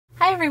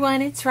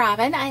everyone, it's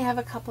Robin. I have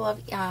a couple of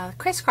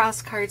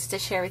Criss-Cross cards to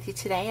share with you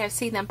today. I've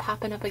seen them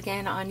popping up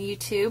again on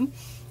YouTube,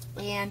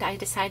 and I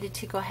decided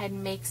to go ahead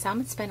and make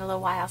some. It's been a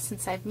little while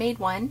since I've made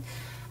one.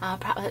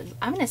 Probably,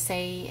 I'm going to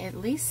say at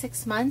least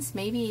 6 months,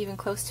 maybe even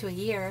close to a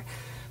year.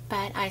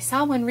 But I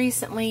saw one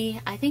recently.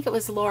 I think it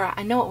was Laura.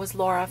 I know it was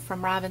Laura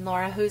from Robin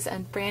Laura, who's a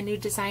brand new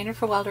designer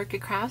for Wild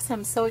Orchid Crafts.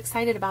 I'm so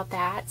excited about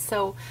that.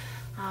 So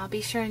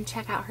be sure and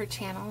check out her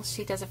channel.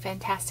 She does a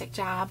fantastic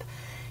job.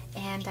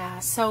 And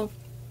so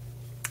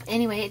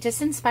anyway, it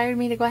just inspired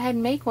me to go ahead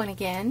and make one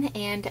again.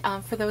 And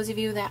for those of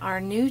you that are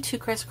new to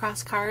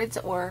Criss-Cross cards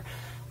or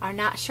are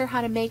not sure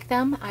how to make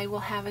them, I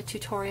will have a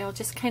tutorial,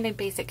 just kind of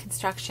basic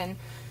construction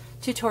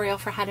tutorial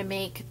for how to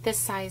make this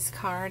size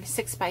card,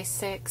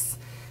 6x6,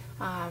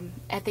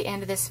 at the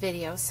end of this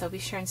video. So be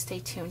sure and stay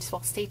tuned.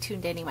 Well, stay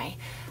tuned anyway.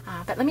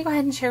 But let me go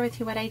ahead and share with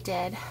you what I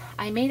did.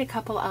 I made a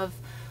couple of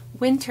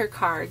winter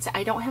cards.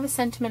 I don't have a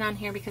sentiment on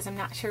here because I'm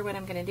not sure what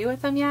I'm going to do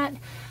with them yet.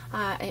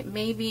 It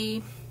may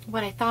be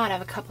what I thought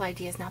of, a couple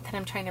ideas. Not that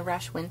I'm trying to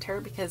rush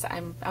winter, because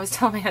I was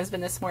telling my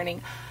husband this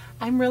morning,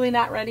 I'm really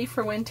not ready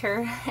for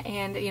winter.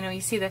 And you know, you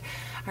see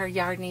our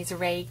yard needs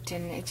raked,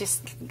 and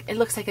it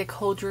looks like a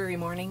cold, dreary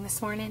morning this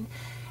morning.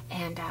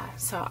 And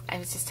so I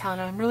was just telling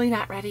him I'm really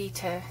not ready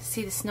to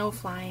see the snow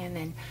flying,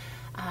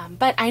 and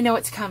but I know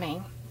it's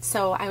coming.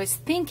 So I was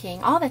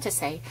thinking, all that to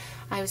say,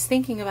 I was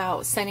thinking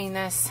about sending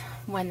this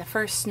when the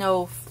first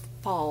snow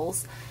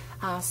falls,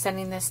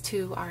 sending this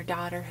to our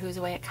daughter who's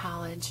away at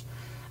college.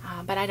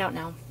 But I don't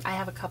know. I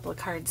have a couple of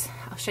cards.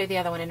 I'll show you the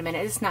other one in a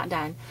minute. It's not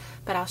done,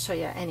 but I'll show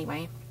you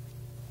anyway.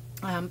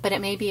 But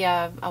it may be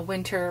a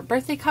winter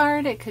birthday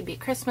card. It could be a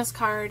Christmas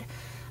card.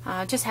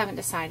 Just haven't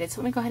decided. So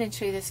let me go ahead and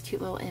show you this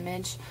cute little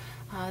image.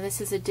 This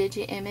is a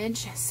Digi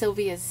image.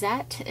 Sylvia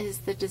Zett is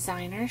the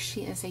designer.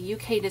 She is a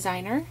UK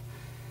designer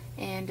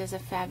and does a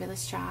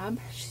fabulous job.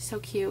 She's so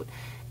cute.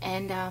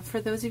 And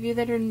for those of you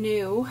that are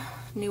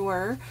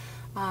newer,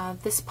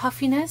 this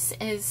puffiness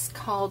is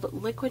called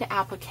liquid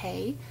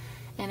applique,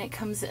 and it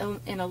comes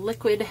in a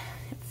liquid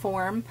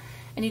form,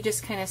 and you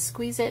just kind of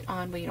squeeze it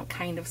on. Well, you don't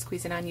kind of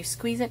squeeze it on, you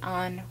squeeze it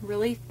on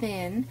really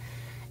thin.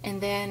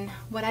 And then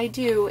what I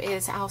do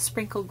is I'll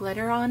sprinkle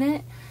glitter on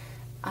it,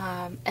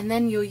 and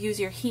then you'll use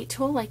your heat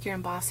tool, like your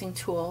embossing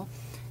tool,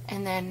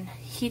 and then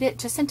heat it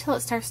just until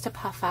it starts to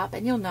puff up,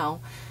 and you'll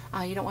know.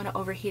 You don't want to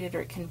overheat it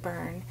or it can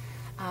burn.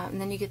 And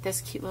then you get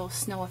this cute little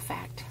snow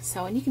effect.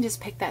 So, and you can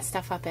just pick that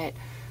stuff up at,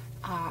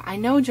 I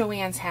know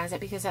Joann's has it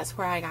because that's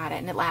where I got it,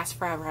 and it lasts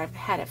forever. I've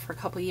had it for a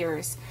couple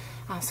years.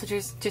 So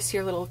just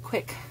your little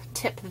quick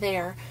tip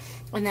there.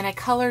 And then I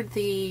colored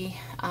the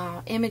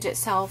image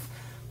itself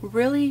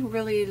really,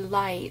 really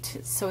light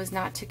so as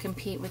not to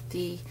compete with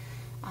the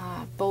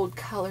bold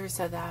colors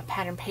of the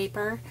pattern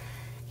paper.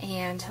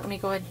 And let me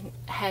go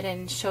ahead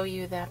and show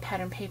you the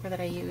pattern paper that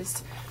I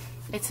used.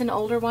 It's an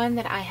older one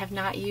that I have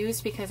not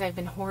used because I've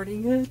been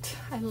hoarding it.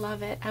 I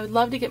love it. I would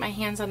love to get my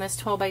hands on this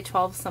 12 by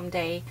 12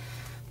 someday,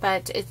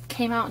 but it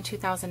came out in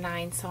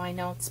 2009, so I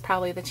know it's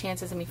probably the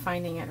chances of me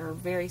finding it are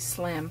very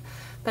slim.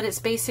 But it's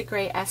Basic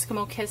Gray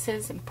Eskimo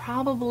Kisses, and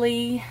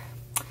probably,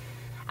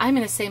 I'm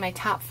going to say my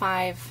top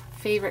 5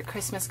 favorite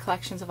Christmas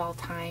collections of all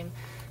time,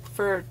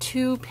 for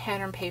 2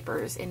 pattern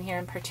papers in here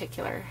in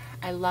particular.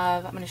 I'm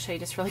going to show you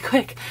just really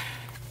quick.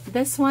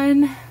 This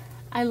one,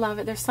 I love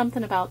it. There's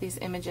something about these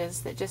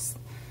images that just,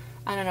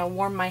 I don't know,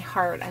 warm my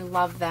heart. I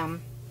love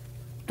them.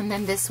 And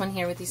then this one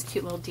here with these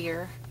cute little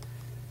deer.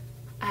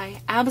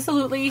 I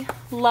absolutely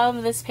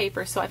love this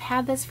paper. So I've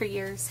had this for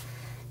years,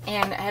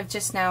 and I've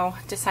just now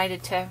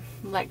decided to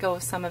let go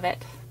of some of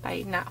it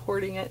by not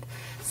hoarding it.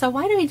 So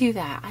why do we do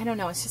that? I don't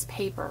know. It's just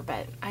paper,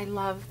 but I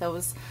love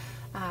those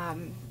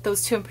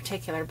 2 in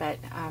particular. But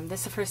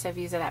this is the first I've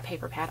used of that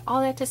paper pad.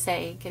 All that to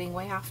say, getting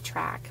way off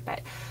track.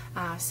 But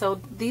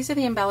so these are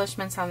the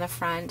embellishments on the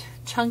front.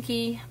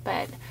 Chunky,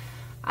 but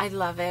I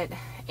love it.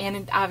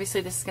 And obviously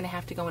this is going to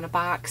have to go in a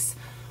box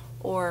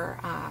or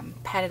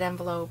padded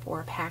envelope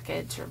or a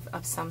package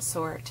of some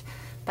sort.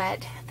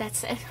 But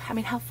that's it. I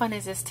mean, how fun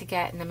is this to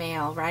get in the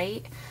mail,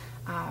 right?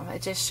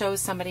 It just shows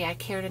somebody I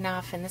cared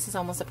enough, and this is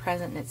almost a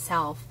present in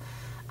itself.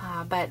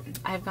 But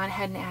I've gone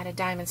ahead and added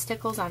diamond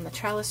stickles on the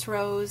trellis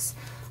rows.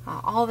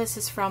 All this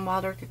is from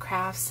Wild Orchid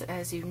Crafts,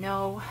 as you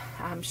know,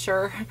 I'm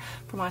sure,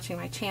 from watching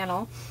my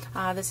channel.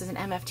 This is an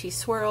MFT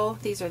swirl.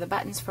 These are the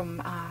buttons from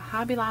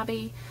Hobby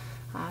Lobby,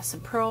 some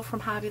pearl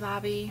from Hobby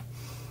Lobby,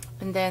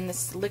 and then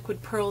this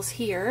liquid pearls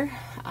here.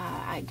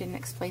 I didn't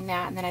explain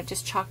that. And then I've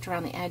just chalked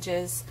around the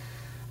edges.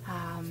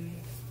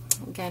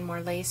 Again,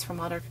 more lace from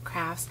Wild Orchid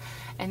Crafts.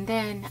 And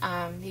then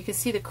you can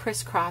see the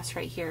crisscross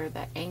right here,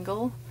 the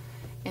angle,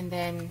 and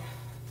then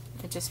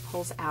it just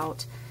pulls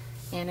out.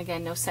 And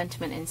again, no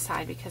sentiment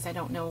inside because I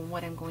don't know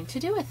what I'm going to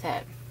do with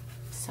it.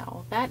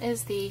 So that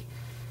is the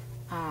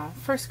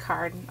first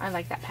card. I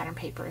like that pattern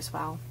paper as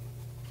well.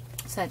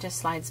 So that just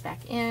slides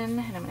back in,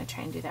 and I'm going to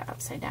try and do that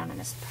upside down, and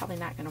it's probably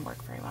not going to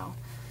work very well.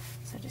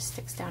 So it just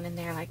sticks down in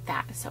there like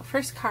that. So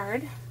first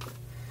card.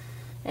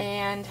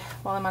 And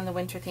while I'm on the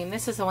winter theme,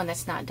 this is the one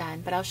that's not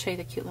done, but I'll show you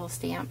the cute little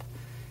stamp.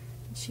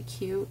 Isn't she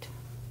cute?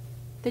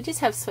 they just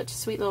have such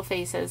sweet little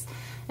faces.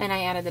 And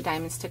I added the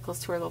diamond stickles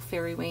to her little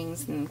fairy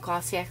wings and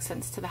glossy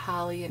accents to the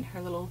holly and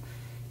her little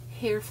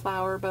hair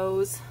flower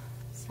bows.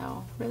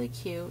 So really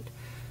cute.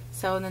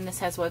 So and then this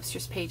has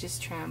Webster's Pages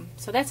trim.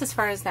 So that's as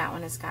far as that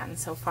one has gotten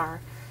so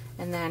far.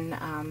 And then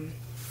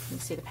you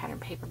see the pattern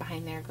paper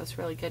behind there goes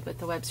really good with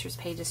the Webster's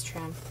Pages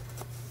trim.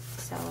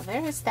 So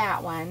there's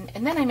that one.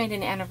 And then I made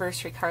an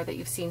anniversary card that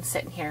you've seen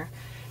sitting here.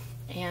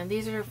 And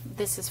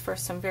this is for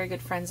some very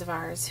good friends of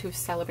ours who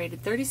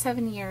celebrated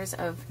 37 years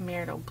of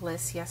marital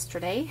bliss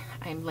yesterday.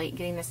 I'm late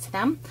getting this to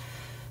them,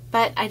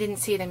 but I didn't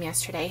see them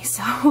yesterday,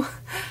 so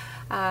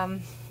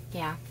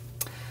yeah,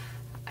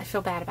 I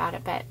feel bad about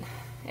it, but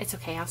it's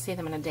okay. I'll see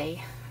them in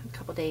a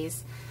couple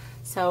days.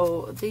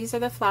 So these are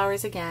the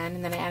flowers again,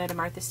 and then I added a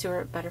Martha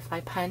Stewart butterfly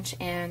punch,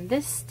 and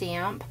this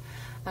stamp,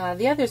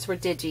 the others were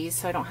digis,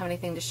 so I don't have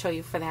anything to show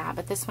you for that,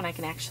 but this one I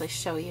can actually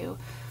show you.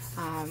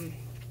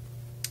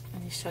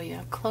 Let me show you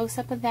a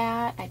close-up of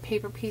that. I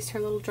paper pieced her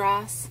little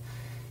dress,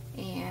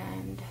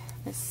 and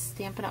this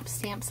Stampin' Up!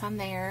 Stamps on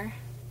there.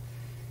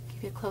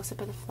 Give you a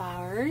close-up of the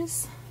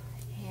flowers.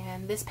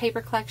 And this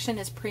paper collection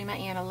is Prima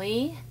Anna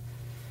Lee.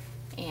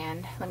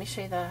 And let me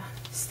show you the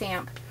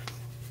stamp.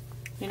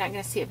 You're not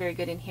going to see it very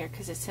good in here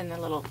because it's in the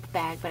little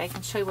bag, but I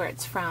can show you where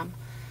it's from.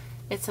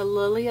 It's a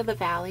Lily of the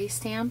Valley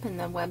stamp, and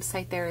the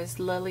website there is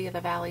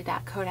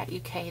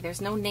lilyofthevalley.co.uk. There's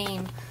no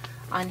name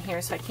on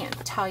here, so I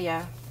can't tell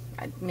you.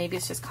 Maybe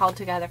it's just called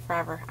Together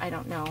Forever. I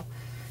don't know.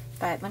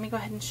 But let me go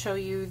ahead and show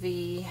you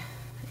the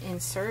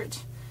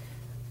insert.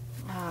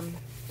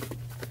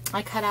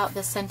 I cut out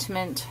the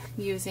sentiment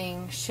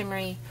using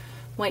shimmery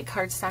white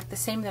cardstock, the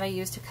same that I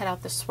used to cut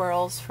out the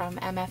swirls from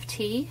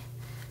MFT.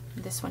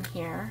 This one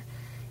here.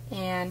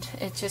 And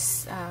it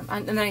just,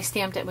 and then I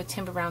stamped it with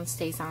Timber Brown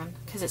Stays On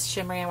because it's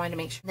shimmery. I wanted to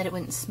make sure that it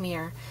wouldn't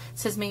smear. It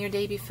says, "May your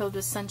day be filled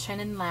with sunshine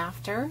and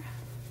laughter."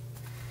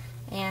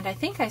 And I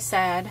think I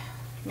said,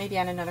 maybe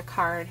on another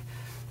card,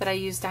 that I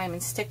used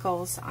diamond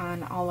stickles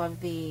on all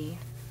of the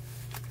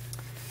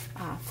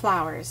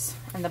flowers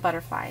and the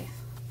butterfly,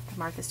 the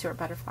Martha Stewart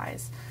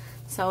butterflies.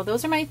 So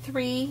those are my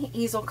 3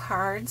 easel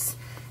cards,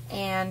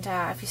 and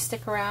if you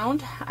stick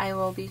around, I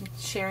will be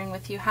sharing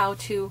with you how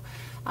to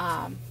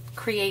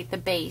create the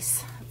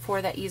base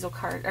for that easel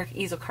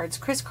cards,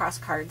 Criss-Cross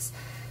cards.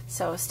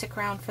 So stick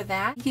around for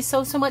that. Thank you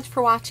so much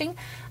for watching.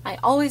 I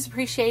always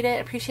appreciate it.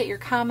 I appreciate your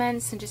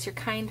comments and just your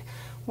kind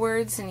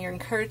words and your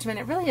encouragement.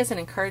 It really is an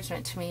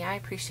encouragement to me. I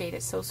appreciate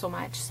it so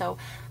much. So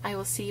I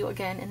will see you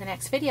again in the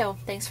next video.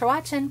 Thanks for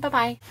watching.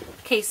 Bye-bye.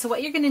 Okay, so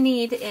what you're going to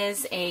need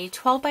is a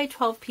 12 by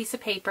 12 piece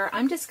of paper.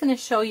 I'm just going to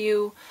show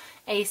you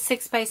a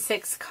 6 by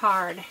 6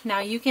 card. Now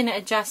you can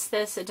adjust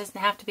this. It doesn't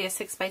have to be a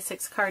 6 by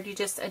 6 card. You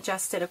just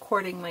adjust it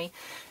accordingly.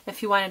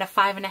 If you wanted a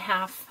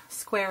 5.5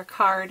 square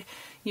card,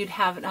 you'd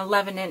have an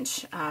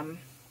 11-inch,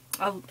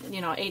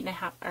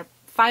 8.5 or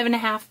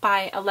 5.5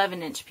 by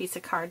 11-inch piece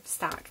of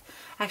cardstock.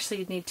 Actually,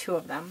 you'd need 2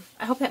 of them.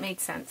 I hope that made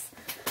sense.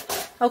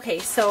 Okay,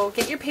 so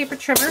get your paper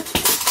trimmer,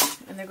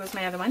 and there goes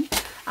my other one.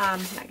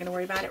 I'm not going to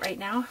worry about it right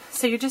now.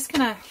 So you're just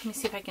going to, let me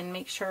see if I can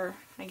make sure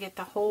I get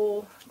the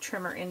whole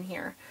trimmer in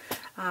here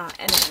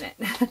in a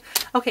minute.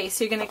 Okay,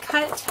 so you're going to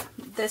cut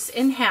this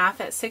in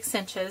half at 6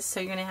 inches. So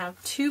you're going to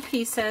have 2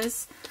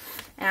 pieces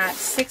at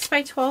 6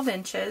 by 12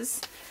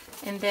 inches.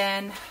 And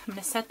then I'm going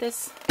to set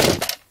this,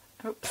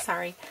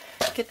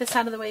 get this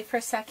out of the way for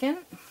a second.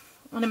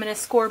 And I'm going to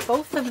score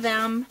both of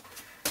them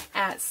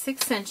at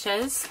 6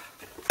 inches.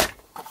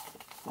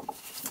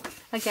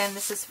 Again,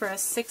 this is for a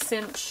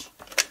 6-inch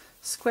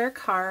square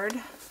card.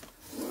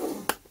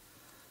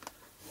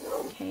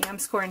 Okay, I'm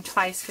scoring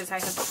twice because I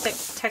have thick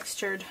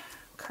textured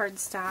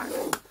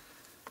cardstock.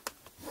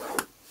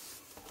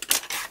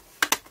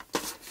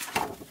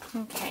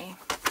 Okay.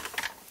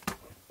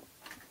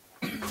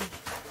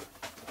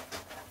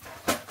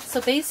 So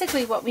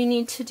basically what we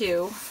need to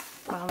do,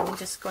 well, let me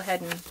just go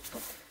ahead and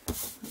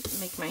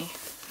make my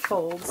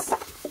folds.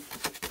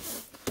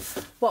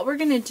 What we're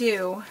going to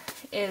do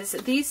is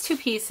these 2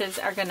 pieces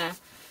are going to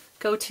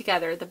go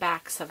together, the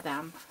backs of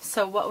them.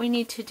 So what we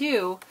need to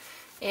do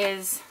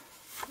is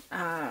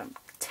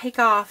take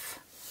off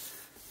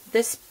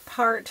this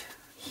part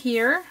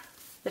here,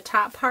 the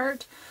top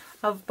part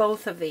of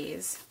both of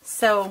these.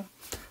 So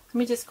let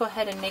me just go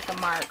ahead and make a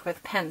mark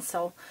with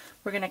pencil.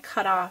 We're going to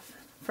cut off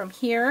from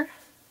here,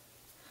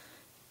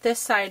 this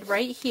side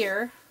right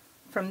here,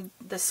 from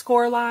the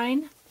score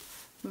line.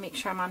 Make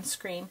sure I'm on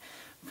screen.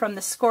 From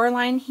the score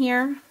line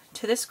here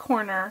to this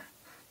corner,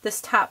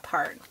 this top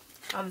part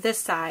of this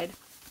side.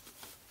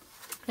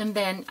 And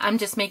then I'm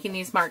just making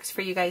these marks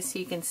for you guys so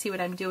you can see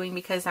what I'm doing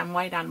because I'm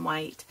white on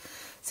white.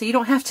 So you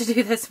don't have to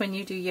do this when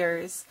you do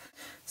yours.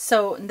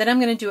 So then I'm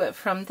going to do it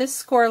from this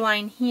score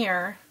line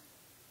here.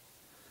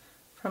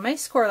 From my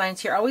score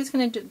lines, you're always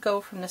going to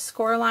go from the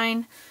score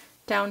line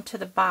down to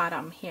the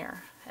bottom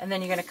here. And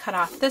then you're going to cut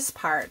off this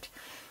part.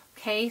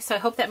 Okay, so I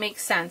hope that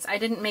makes sense. I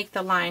didn't make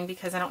the line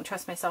because I don't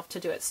trust myself to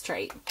do it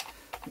straight.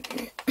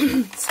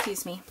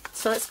 Excuse me.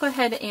 So let's go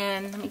ahead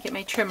and let me get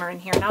my trimmer in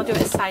here, and I'll do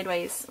it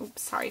sideways.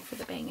 Oops, sorry for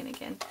the banging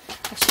again.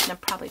 I shouldn't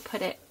have probably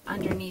put it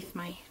underneath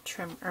my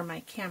trim or my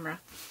camera.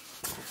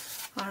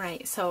 All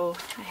right, so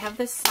I have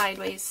this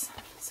sideways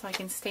so I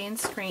can stay in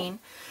screen.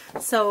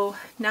 So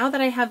now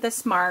that I have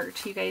this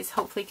marked, you guys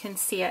hopefully can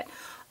see it.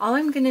 All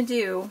I'm going to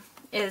do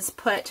is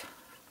put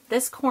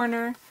this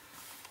corner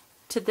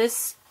to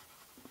this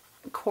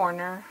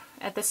corner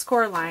at the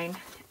score line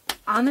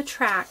on the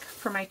track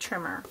for my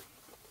trimmer.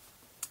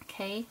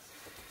 Okay,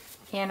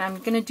 and I'm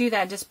going to do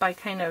that just by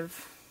kind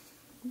of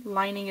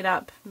lining it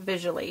up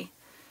visually.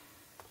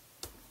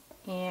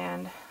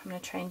 And I'm going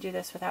to try and do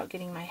this without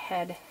getting my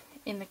head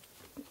in the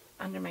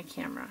under my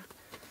camera.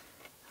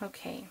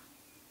 Okay.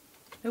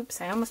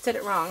 Oops, I almost did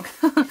it wrong.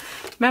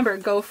 Remember,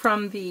 go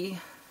from the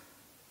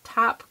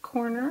top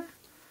corner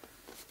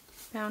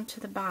down to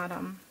the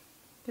bottom.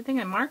 Good thing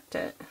I marked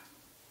it,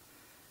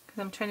 because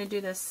I'm trying to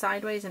do this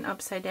sideways and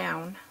upside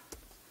down.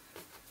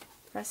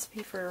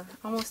 Recipe for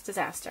almost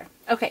disaster.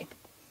 Okay.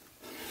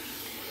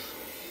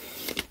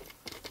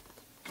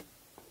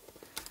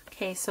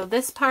 Okay, so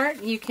this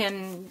part you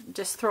can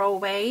just throw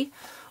away,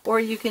 or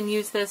you can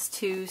use this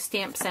to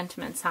stamp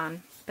sentiments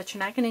on, but you're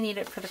not going to need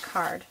it for the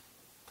card.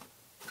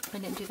 I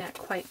didn't do that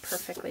quite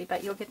perfectly,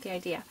 but you'll get the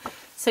idea.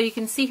 So you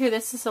can see here,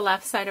 this is the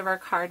left side of our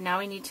card. Now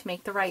we need to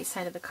make the right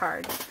side of the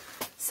card.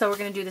 So we're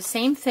going to do the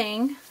same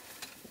thing.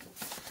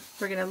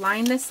 We're going to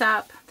line this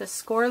up, the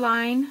score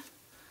line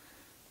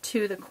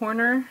to the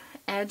corner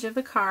edge of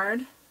the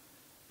card.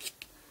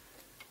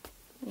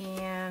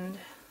 And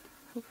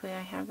hopefully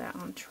I have that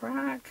on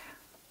track,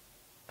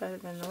 better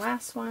than the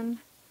last one.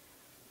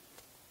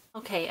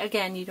 Okay,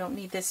 again, you don't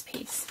need this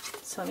piece.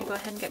 So let me go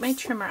ahead and get my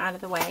trimmer out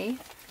of the way.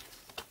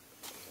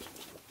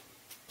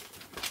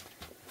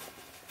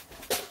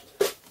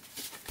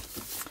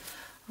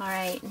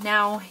 Alright,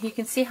 now you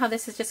can see how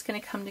this is just going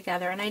to come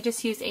together, and I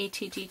just use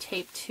ATG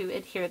tape to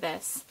adhere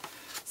this.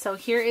 So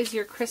here is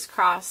your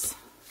crisscross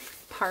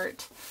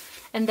part,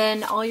 and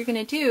then all you're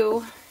going to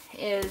do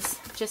is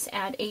just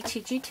add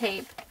ATG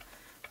tape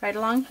right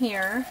along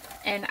here.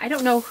 And I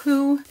don't know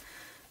who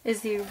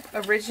is the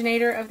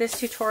originator of this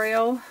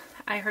tutorial.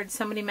 I heard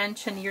somebody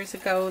mention years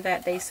ago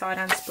that they saw it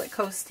on Split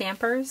Coast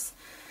Stampers.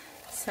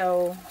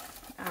 So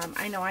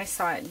I know I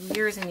saw it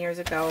years and years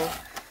ago.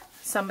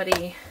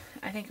 Somebody,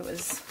 I think it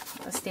was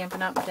a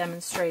Stampin' Up!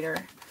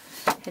 Demonstrator,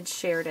 had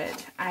shared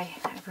it. I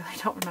really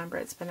don't remember.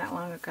 It's been that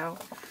long ago.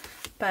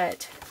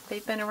 But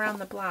they've been around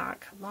the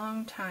block a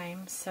long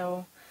time,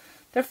 so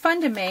they're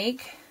fun to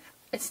make.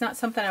 It's not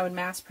something I would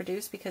mass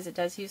produce because it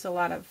does use a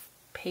lot of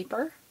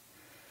paper.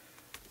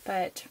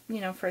 But,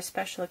 you know, for a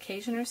special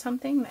occasion or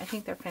something, I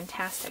think they're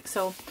fantastic.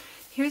 So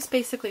here's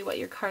basically what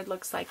your card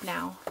looks like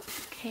now.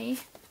 Okay?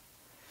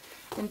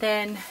 And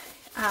then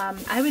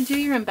I would do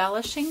your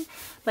embellishing.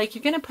 Like,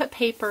 you're going to put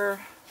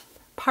paper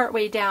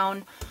partway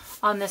down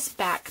on this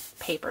back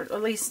paper.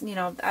 At least, you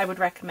know, I would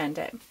recommend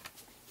it.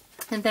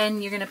 And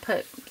then you're going to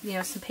put, you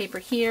know, some paper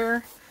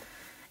here.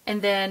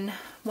 And then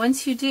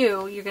once you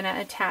do, you're going to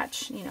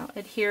attach, you know,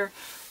 adhere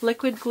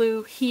liquid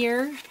glue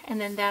here. And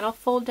then that'll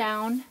fold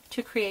down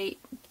to create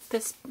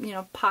this, you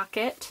know,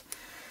 pocket.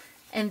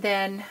 And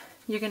then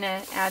you're going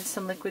to add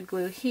some liquid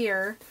glue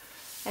here.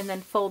 And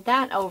then fold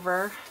that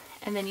over.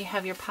 And then you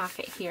have your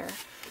pocket here.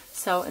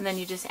 So, and then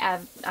you just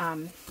add,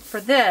 for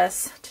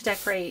this, to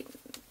decorate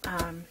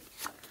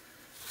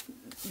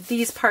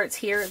these parts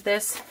here,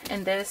 this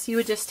and this, you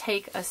would just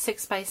take a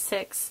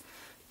 6x6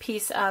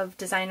 piece of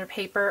designer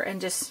paper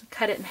and just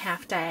cut it in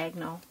half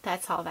diagonal.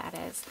 That's all that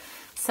is.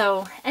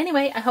 So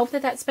anyway, I hope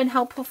that that's been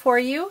helpful for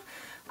you.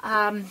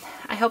 I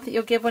hope that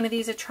you'll give one of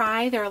these a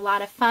try. They're a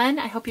lot of fun.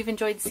 I hope you've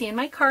enjoyed seeing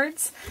my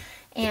cards.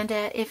 And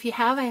if you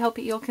have, I hope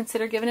that you'll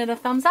consider giving it a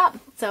thumbs up.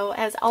 So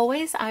as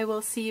always, I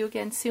will see you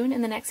again soon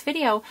in the next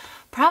video,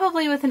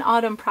 probably with an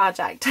autumn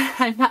project.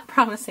 I'm not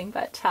promising,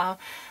 but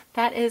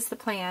that is the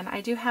plan.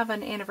 I do have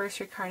an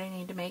anniversary card I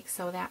need to make,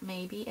 so that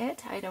may be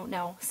it. I don't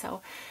know.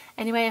 So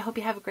anyway, I hope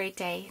you have a great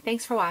day.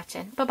 Thanks for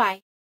watching.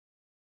 Bye-bye.